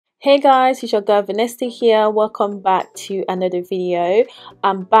Hey guys, it's your girl Vanessa here. Welcome back to another video.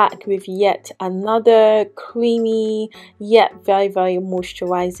 I'm back with yet another creamy yet very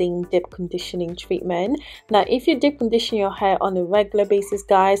moisturizing deep conditioning treatment. Now if you deep condition your hair on a regular basis,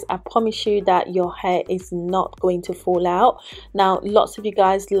 guys, I promise you that your hair is not going to fall out. Now lots of you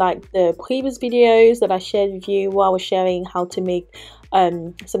guys liked the previous videos that I shared with you where I was sharing how to make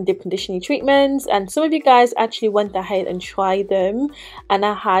some deep conditioning treatments, and some of you guys actually went ahead and tried them, and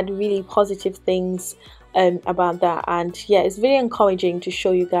I had really positive things about that. And yeah, it's very encouraging to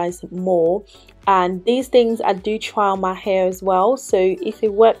show you guys more, and these things I do try on my hair as well, so if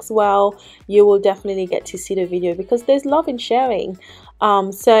it works well you will definitely get to see the video because there's love in sharing.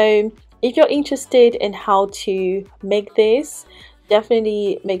 So if you're interested in how to make this,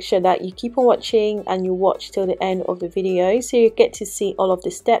 definitely make sure that you keep on watching and you watch till the end of the video so you get to see all of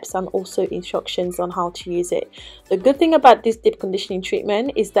the steps and also instructions on how to use it. The good thing about this deep conditioning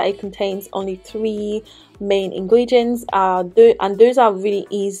treatment is that it contains only 3 main ingredients, and those are really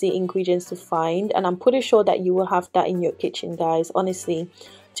easy ingredients to find, and I'm pretty sure that you will have that in your kitchen, guys. Honestly,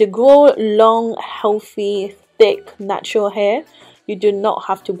 to grow long, healthy, thick, natural hair, you do not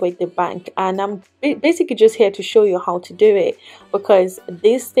have to break the bank, and I'm basically just here to show you how to do it because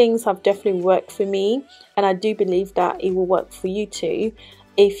these things have definitely worked for me, and I do believe that it will work for you too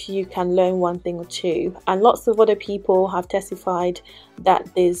if you can learn one thing or two. And lots of other people have testified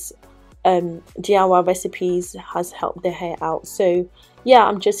that this DIY recipes has helped their hair out. So yeah,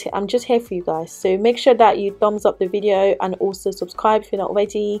 I'm just here for you guys. So make sure that you thumbs up the video and also subscribe if you're not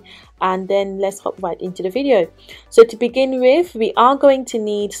already, and then let's hop right into the video. So to begin with, we are going to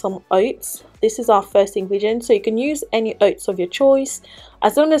need some oats. This is our first ingredient, so you can use any oats of your choice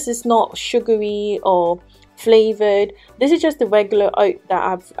as long as it's not sugary or flavored. This is just the regular oat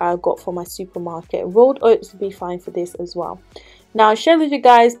that I've got from my supermarket. Rolled oats would be fine for this as well. Now I shared with you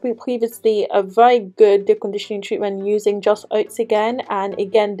guys previously a very good deep conditioning treatment using just oats again, and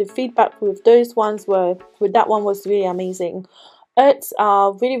again the feedback with those ones with that one was really amazing. Oats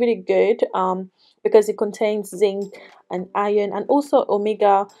are really good because it contains zinc and iron and also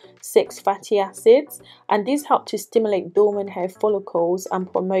omega-6 fatty acids, and these help to stimulate dormant hair follicles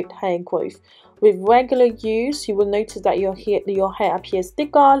and promote hair growth. With regular use, you will notice that your hair appears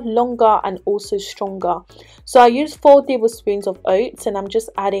thicker, longer, and also stronger. So I use 4 tablespoons of oats, and I'm just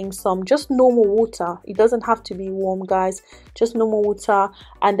adding some just normal water. It doesn't have to be warm, guys, just normal water,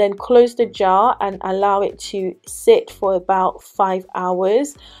 and then close the jar and allow it to sit for about 5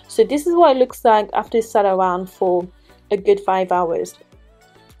 hours. So this is what it looks like after it's sat around for a good 5 hours.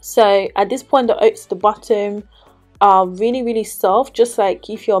 So at this point, the oats at the bottom are really soft, just like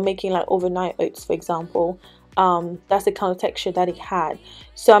if you're making like overnight oats, for example. That's the kind of texture that it had.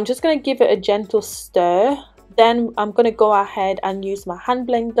 So I'm just going to give it a gentle stir. Then I'm going to go ahead and use my hand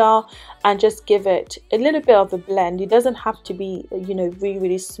blender and just give it a little bit of a blend. It doesn't have to be, you know,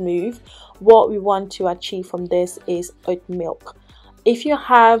 really smooth. What we want to achieve from this is oat milk. If you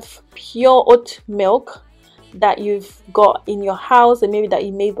have pure oat milk that you've got in your house and maybe that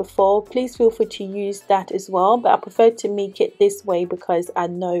you made before, please feel free to use that as well, but I prefer to make it this way because I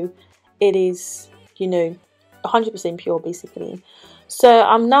know it is, you know, 100% pure basically. So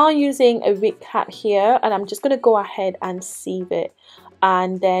I'm now using a wig hat here, and I'm just going to go ahead and sieve it,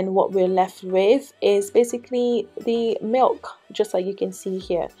 and then what we're left with is basically the milk, just like you can see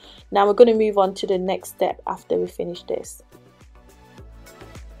here. Now we're going to move on to the next step after we finish this.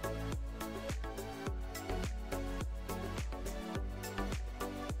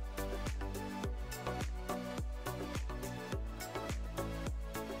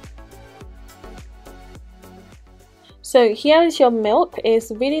 So here is your milk.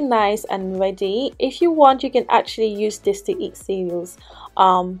 It's really nice and ready. If you want, you can actually use this to eat cereals,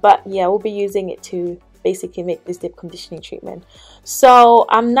 but yeah, we'll be using it to basically make this deep conditioning treatment. So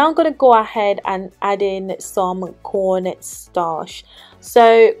I'm now going to go ahead and add in some corn starch.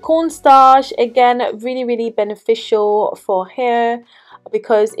 So corn starch, again, really beneficial for hair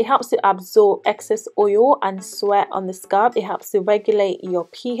because it helps to absorb excess oil and sweat on the scalp. It helps to regulate your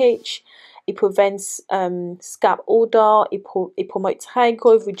pH. It prevents scalp odor, it promotes hair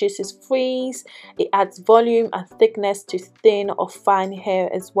growth, reduces frizz, it adds volume and thickness to thin or fine hair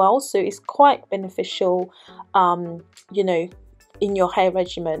as well. So it's quite beneficial, you know, in your hair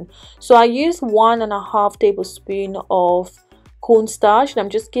regimen. So I use 1.5 tablespoons of cornstarch, and I'm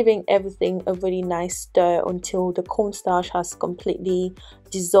just giving everything a really nice stir until the cornstarch has completely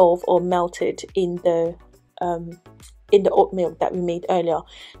dissolved or melted in the oat milk that we made earlier.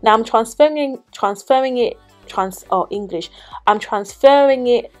 Now I'm transferring it I'm transferring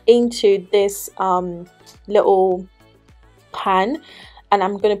it into this little pan, and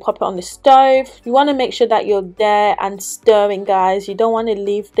I'm going to pop it on the stove. You want to make sure that you're there and stirring, guys. You don't want to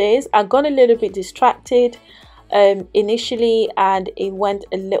leave this. I got a little bit distracted initially, and it went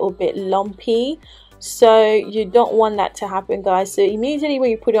a little bit lumpy, so you don't want that to happen, guys. So immediately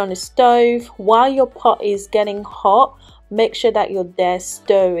when you put it on the stove, while your pot is getting hot, make sure that you're there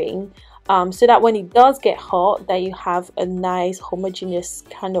stirring, so that when it does get hot, that you have a nice homogeneous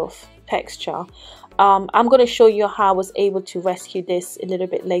kind of texture. I'm going to show you how I was able to rescue this a little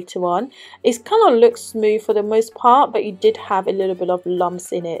bit later on. It kind of looks smooth for the most part, but you did have a little bit of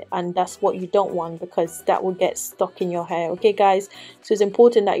lumps in it, and that's what you don't want, because that will get stuck in your hair. Okay, guys, so it's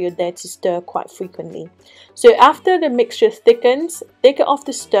important that you're there to stir quite frequently. So after the mixture thickens, take it off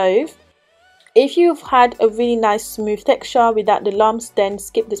the stove. If you've had a really nice smooth texture without the lumps, then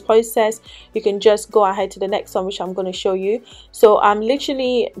skip this process. You can just go ahead to the next one, which I'm going to show you. So I'm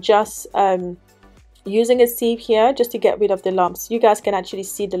literally just using a sieve here just to get rid of the lumps. You guys can actually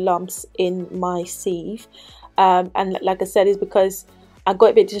see the lumps in my sieve, and like I said, it's because I got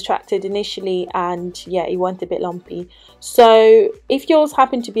a bit distracted initially, and yeah, it went a bit lumpy. So if yours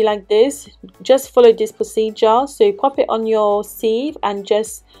happen to be like this, just follow this procedure. So you pop it on your sieve and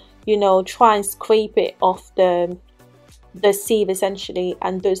just, you know, try and scrape it off the sieve essentially,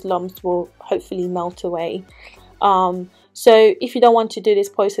 and those lumps will hopefully melt away. So if you don't want to do this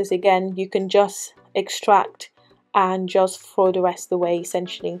process again, you can just extract and just throw the rest away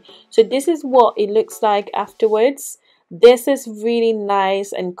essentially. So this is what it looks like afterwards. This is really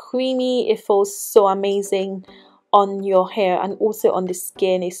nice and creamy. It feels so amazing on your hair and also on the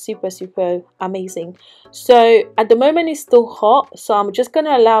skin. It's super amazing. So at the moment it's still hot, so I'm just going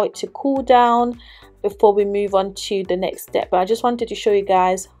to allow it to cool down before we move on to the next step. But I just wanted to show you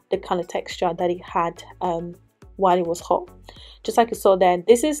guys the kind of texture that it had while it was hot. Just like you saw there,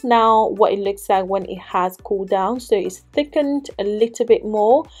 this is now what it looks like when it has cooled down. So it's thickened a little bit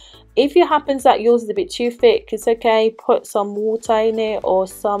more. If it happens that yours is a bit too thick, it's okay, put some water in it or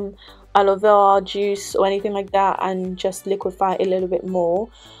some aloe vera juice or anything like that, and just liquefy it a little bit more.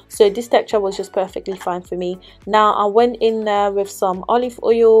 So this texture was just perfectly fine for me. Now I went in there with some olive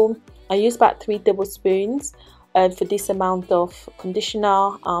oil. I used about 3 tablespoons for this amount of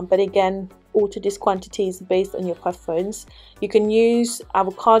conditioner, but again, alter these quantities based on your preference. You can use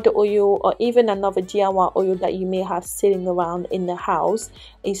avocado oil or even another DIY oil that you may have sitting around in the house.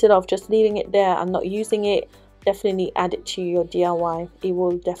 Instead of just leaving it there and not using it, definitely add it to your DIY. It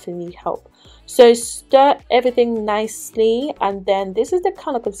will definitely help. So stir everything nicely, and then this is the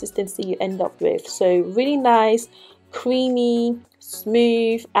kind of consistency you end up with. So really nice, creamy,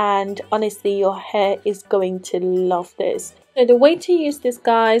 smooth, and honestly your hair is going to love this. So the way to use this,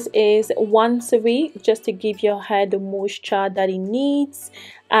 guys, is once a week, just to give your hair the moisture that it needs.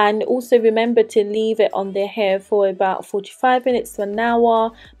 And also remember to leave it on the hair for about 45 minutes to an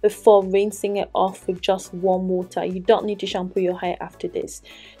hour before rinsing it off with just warm water. You don't need to shampoo your hair after this.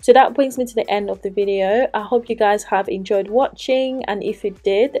 So that brings me to the end of the video. I hope you guys have enjoyed watching, and if you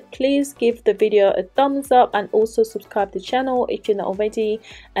did, please give the video a thumbs up and also subscribe to the channel if you're not already,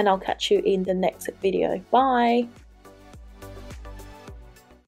 and I'll catch you in the next video. Bye.